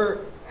 Have you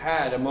ever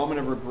had a moment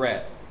of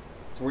regret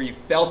to where you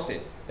felt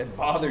it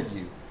bothered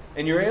you,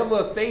 and you're able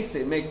to face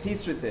it, make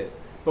peace with it,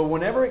 but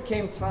whenever it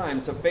came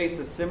time to face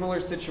a similar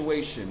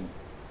situation,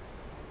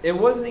 it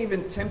wasn't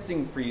even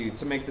tempting for you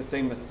to make the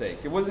same mistake.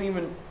 It wasn't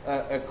even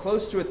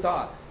close to a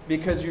thought,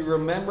 because you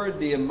remembered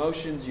the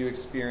emotions you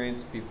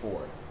experienced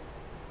before.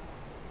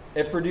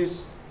 It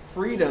produced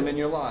freedom in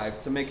your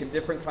life to make a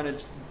different kind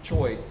of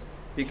choice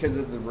because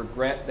of the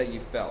regret that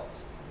you felt.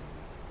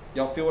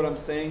 Y'all feel what I'm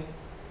saying?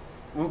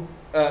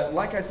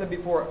 Like I said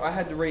before, I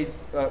had to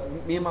raise,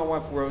 me and my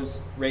wife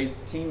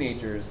raised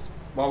teenagers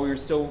while we were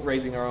still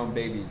raising our own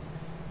babies.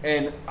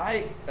 And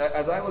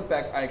as I look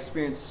back, I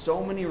experienced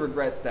so many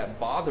regrets that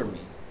bother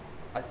me.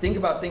 I think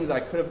about things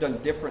I could have done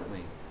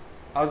differently.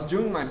 I was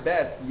doing my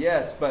best,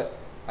 yes, but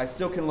I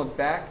still can look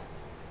back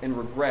and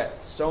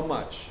regret so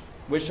much.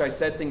 Wish I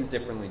said things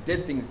differently,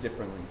 did things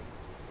differently.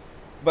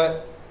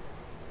 But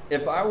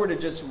if I were to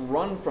just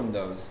run from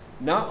those,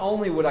 not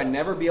only would I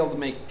never be able to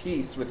make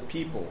peace with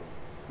people,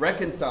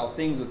 reconcile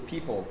things with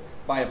people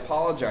by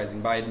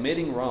apologizing, by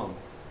admitting wrong,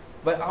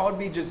 but I would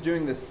be just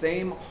doing the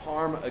same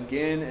harm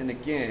again and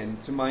again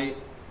to my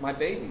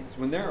babies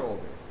when they're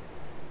older.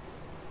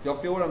 Y'all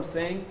feel what I'm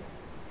saying?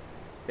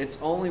 It's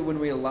only when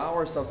we allow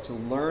ourselves to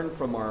learn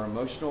from our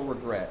emotional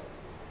regret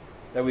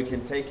that we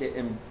can take it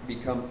and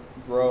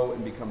grow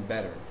and become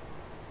better.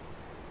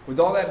 With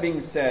all that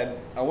being said,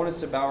 I want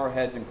us to bow our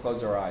heads and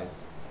close our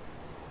eyes.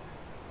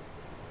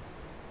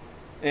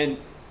 And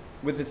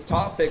with this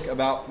topic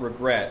about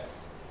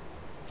regrets,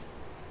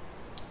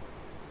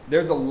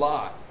 there's a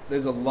lot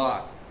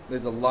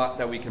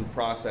that we can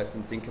process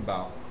and think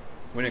about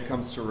when it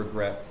comes to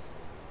regrets.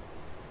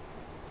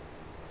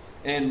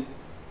 And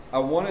I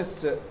want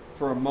us to,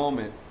 for a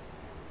moment,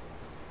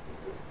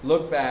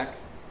 look back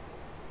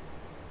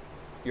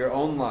your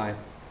own life,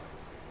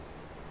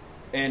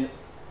 and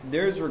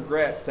there's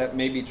regrets that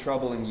may be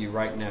troubling you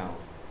right now.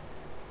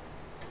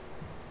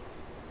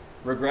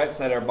 regrets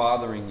that are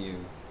bothering you.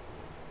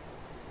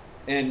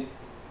 And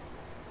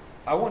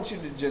I want you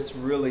to just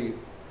really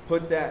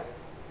put that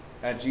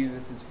at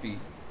Jesus' feet.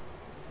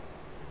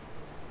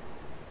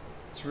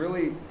 It's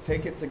really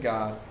take it to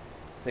God.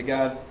 Say,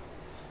 God,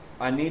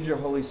 I need your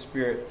Holy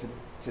Spirit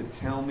to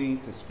tell me,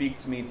 to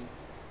speak to me, to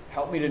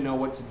help me to know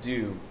what to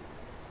do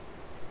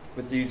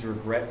with these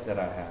regrets that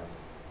I have.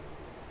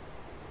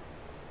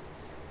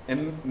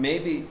 And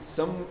maybe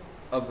some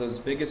of those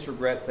biggest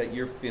regrets that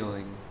you're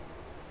feeling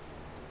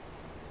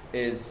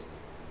is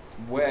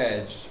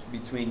wedged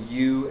between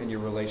you and your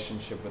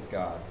relationship with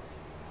God.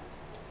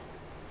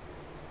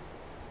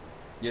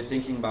 You're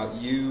thinking about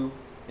you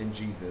and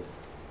Jesus.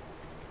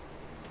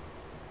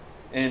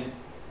 And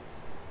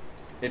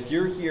if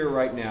you're here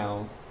right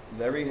now,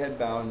 with every head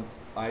bowed and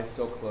eyes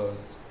still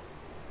closed,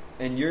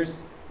 and you're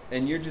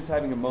just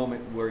having a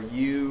moment where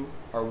you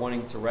are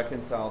wanting to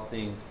reconcile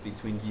things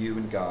between you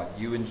and God,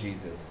 you and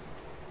Jesus,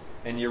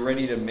 and you're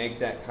ready to make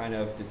that kind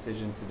of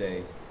decision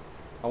today,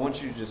 I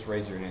want you to just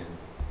raise your hand.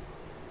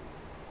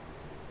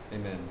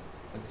 Amen.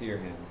 I see your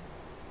hands.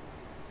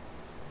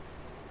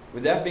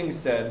 With that being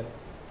said,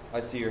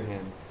 I see your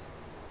hands.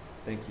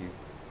 Thank you.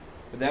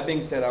 With that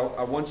being said,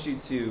 I want you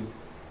to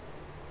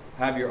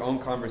have your own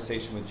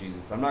conversation with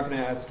Jesus. I'm not going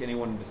to ask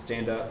anyone to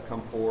stand up,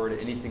 come forward,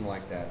 anything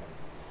like that.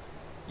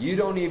 You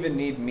don't even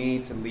need me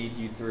to lead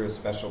you through a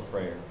special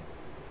prayer.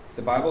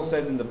 The Bible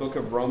says in the book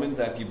of Romans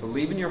that if you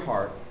believe in your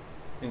heart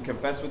and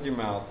confess with your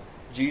mouth,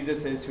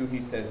 Jesus is who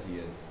he says he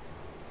is,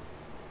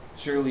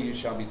 surely you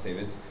shall be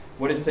saved.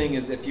 What it's saying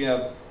is if you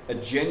have a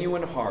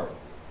genuine heart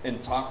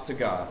and talk to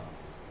God,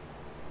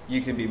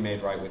 you can be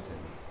made right with him.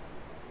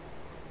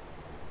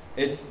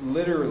 It's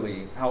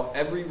literally how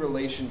every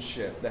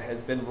relationship that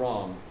has been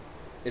wrong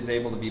is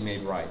able to be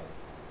made right.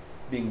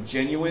 Being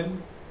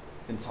genuine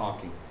and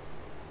talking.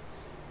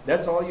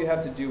 That's all you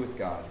have to do with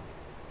God.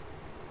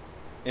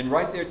 And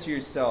right there to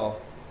yourself,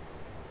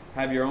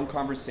 have your own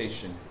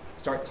conversation.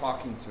 Start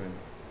talking to him.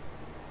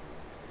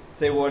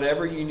 Say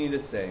whatever you need to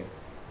say.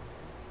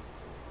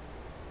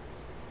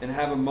 And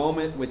have a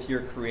moment with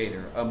your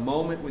Creator, a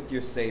moment with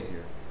your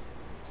Savior.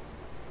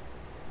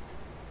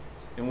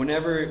 And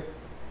whenever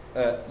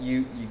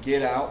you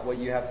get out what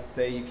you have to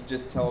say, you can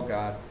just tell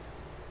God,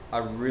 I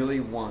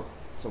really want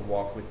to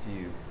walk with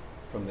you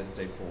from this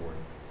day forward.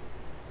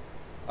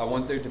 I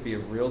want there to be a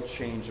real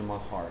change in my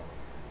heart.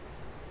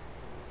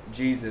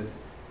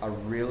 Jesus, I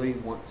really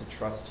want to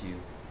trust you.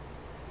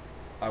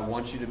 I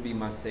want you to be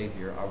my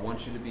Savior. I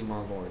want you to be my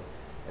Lord.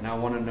 And I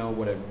want to know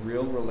what a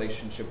real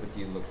relationship with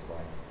you looks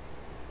like.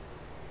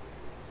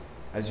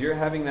 As you're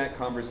having that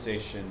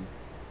conversation,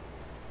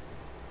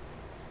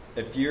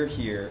 if you're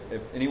here,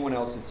 if anyone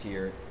else is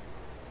here,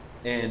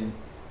 and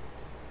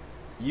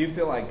you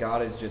feel like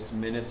God is just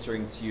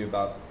ministering to you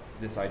about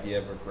this idea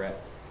of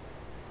regrets,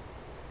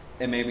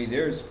 and maybe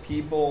there's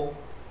people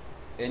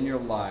in your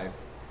life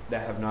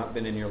that have not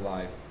been in your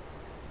life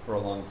for a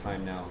long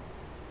time now,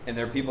 and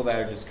there are people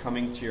that are just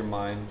coming to your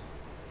mind,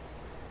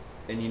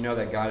 and you know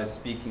that God is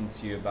speaking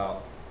to you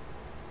about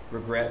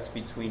regrets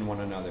between one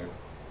another,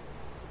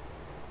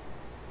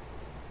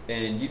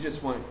 and you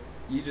just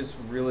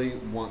really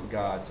want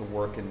God to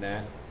work in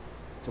that,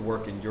 to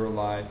work in your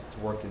life, to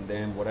work in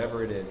them,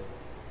 whatever it is.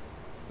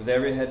 With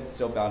every head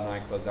still bowed and eye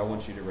closed, I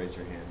want you to raise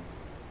your hand.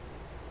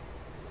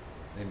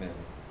 Amen.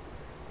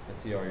 I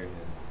see all your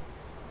hands.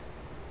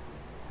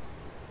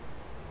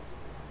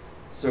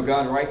 So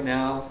God, right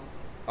now,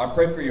 I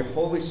pray for your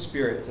Holy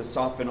Spirit to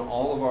soften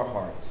all of our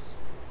hearts.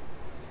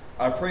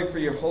 I pray for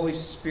your Holy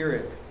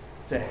Spirit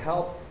to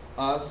help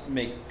us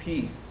make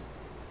peace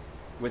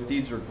with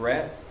these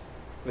regrets,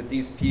 with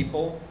these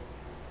people.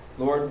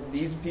 Lord,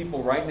 these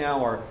people right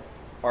now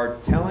are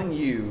telling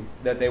you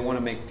that they want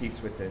to make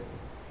peace with it.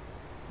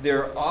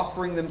 They're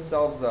offering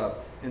themselves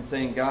up and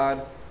saying,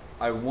 God,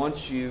 I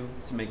want you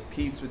to make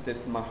peace with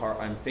this in my heart.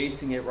 I'm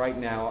facing it right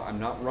now. I'm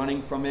not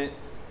running from it.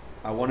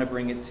 I want to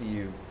bring it to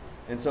you.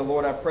 And so,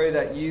 Lord, I pray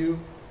that you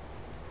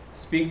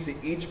speak to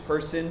each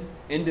person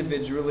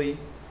individually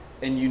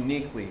and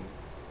uniquely.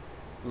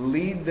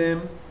 Lead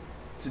them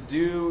to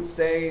do,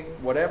 say,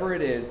 whatever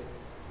it is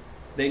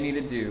they need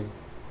to do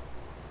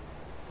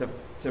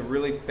to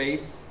really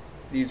face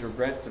these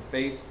regrets, to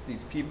face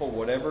these people,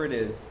 whatever it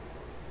is,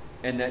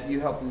 and that you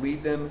help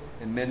lead them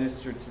and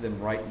minister to them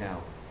right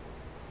now.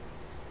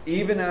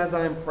 Even as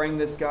I am praying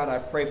this, God, I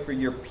pray for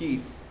your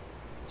peace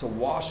to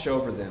wash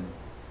over them,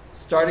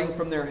 starting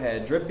from their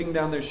head, dripping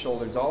down their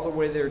shoulders, all the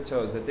way to their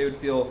toes, that they would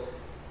feel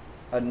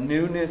a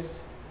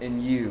newness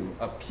in you,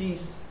 a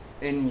peace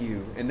in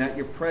you, and that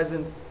your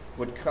presence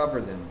would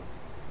cover them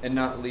and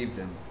not leave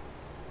them.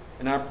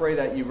 And I pray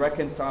that you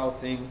reconcile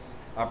things.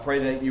 I pray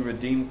that you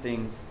redeem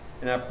things.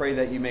 And I pray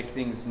that you make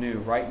things new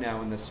right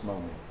now in this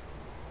moment.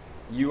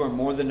 You are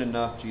more than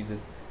enough,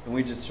 Jesus, and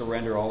we just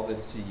surrender all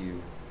this to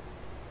you.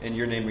 In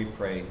your name we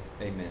pray.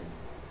 Amen.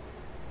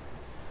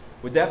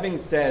 With that being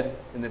said,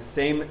 in the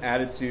same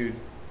attitude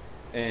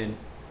and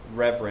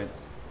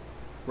reverence,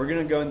 we're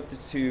going to go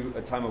into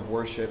a time of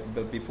worship.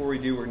 But before we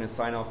do, we're going to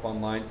sign off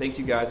online. Thank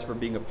you guys for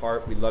being a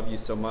part. We love you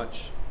so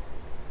much.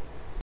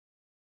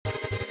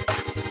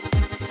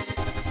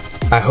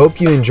 I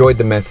hope you enjoyed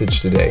the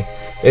message today.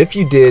 If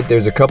you did,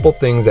 there's a couple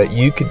things that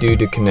you could do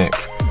to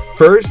connect.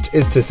 First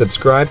is to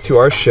subscribe to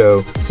our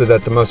show so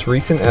that the most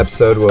recent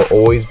episode will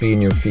always be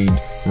in your feed,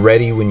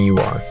 ready when you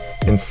are.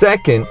 And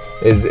second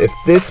is if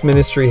this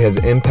ministry has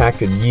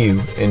impacted you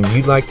and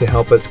you'd like to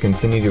help us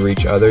continue to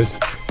reach others,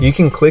 you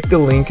can click the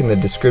link in the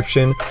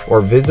description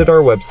or visit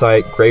our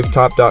website,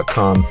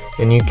 gravetop.com,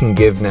 and you can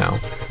give now.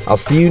 I'll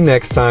see you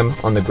next time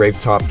on the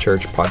Gravetop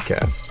Church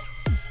podcast.